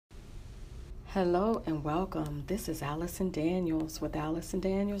Hello and welcome. This is Allison Daniels with Allison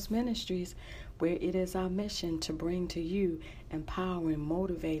Daniels Ministries, where it is our mission to bring to you empowering,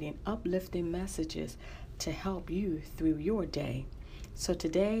 motivating, uplifting messages to help you through your day. So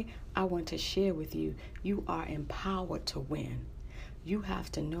today, I want to share with you, you are empowered to win. You have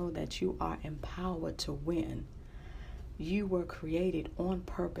to know that you are empowered to win. You were created on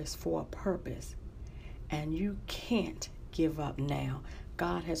purpose for a purpose, and you can't give up now.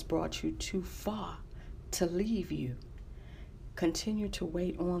 God has brought you too far to leave you. Continue to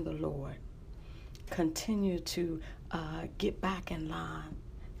wait on the Lord. Continue to get back in line.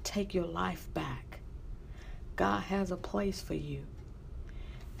 Take your life back. God has a place for you.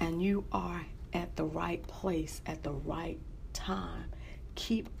 And you are at the right place at the right time.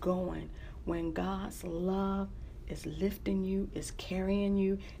 Keep going. When God's love is lifting you, is carrying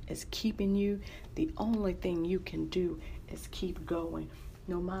you, is keeping you, the only thing you can do is keep going.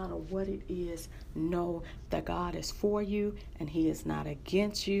 No matter what it is, know that God is for you and He is not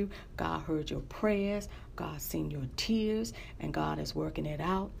against you. God heard your prayers, God seen your tears, and God is working it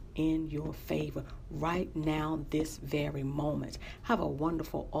out in your favor right now, this very moment. Have a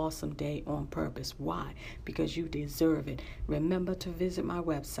wonderful, awesome day on purpose. Why? Because you deserve it. Remember to visit my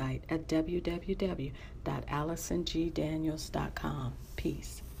website at www.allisongdaniels.com.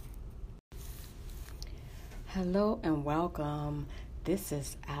 Peace. Hello and welcome. This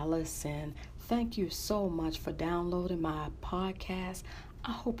is Allison. Thank you so much for downloading my podcast.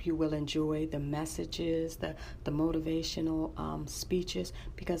 I hope you will enjoy the messages, the motivational speeches,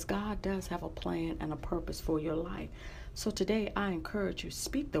 because God does have a plan and a purpose for your life. So today I encourage you,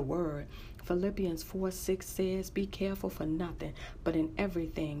 speak the word. Philippians 4:6 says, be careful for nothing, but in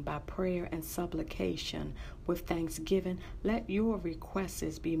everything by prayer and supplication with thanksgiving, let your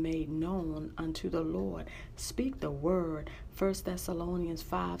requests be made known unto the Lord. Speak the word. 1 Thessalonians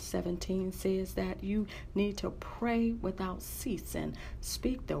 5:17 says that you need to pray without ceasing.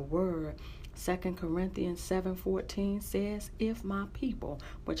 Speak the word. 2 Corinthians 7:14 says, if my people,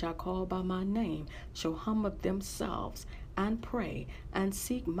 which I call by my name, shall humble themselves and pray and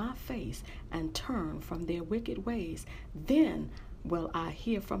seek my face and turn from their wicked ways, then will I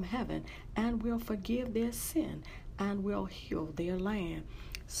hear from heaven and will forgive their sin and will heal their land.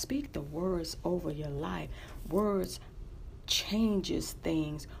 Speak the words over your life. Words changes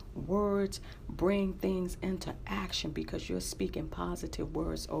things. Words bring things into action because you're speaking positive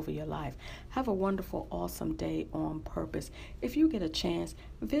words over your life. Have a wonderful, awesome day on purpose. If you get a chance,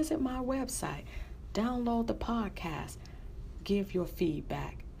 visit my website. Download the podcast. Give your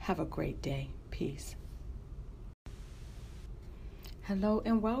feedback. Have a great day. Peace. Hello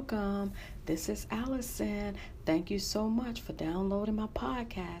and welcome. This is Allison. Thank you so much for downloading my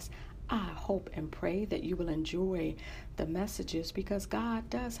podcast. I hope and pray that you will enjoy the messages because God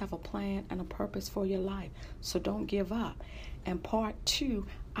does have a plan and a purpose for your life. So don't give up. And part 2,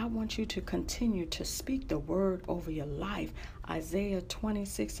 I want you to continue to speak the word over your life. Isaiah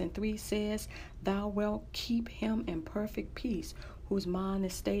 26:3 says, thou wilt keep him in perfect peace, whose mind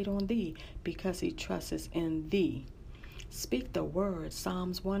is stayed on thee, because he trusts in thee. Speak the word.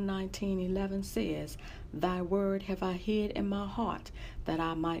 Psalms 119:11 says, thy word have I hid in my heart, that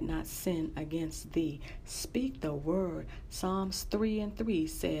I might not sin against thee. Speak the word. Psalms 3:3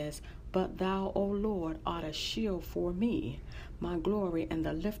 says, but thou, O Lord, art a shield for me, my glory and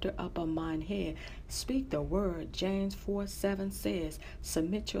the lifter up of mine head. Speak the word. James 4:7 says,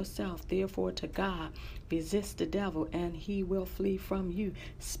 submit yourself therefore to God. Resist the devil and he will flee from you.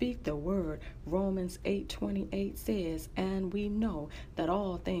 Speak the word. Romans 8:28 says, and we know that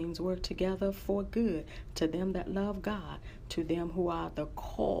all things work together for good to them that love God, to them who are the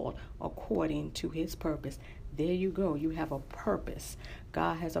called according to his purpose. There you go. You have a purpose.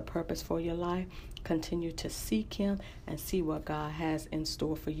 God has a purpose for your life. Continue to seek him and see what God has in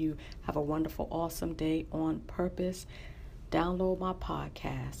store for you. Have a wonderful, awesome day on purpose. Download my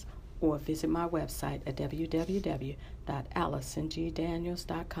podcast or visit my website at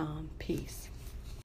www.allisongdaniels.com. Peace.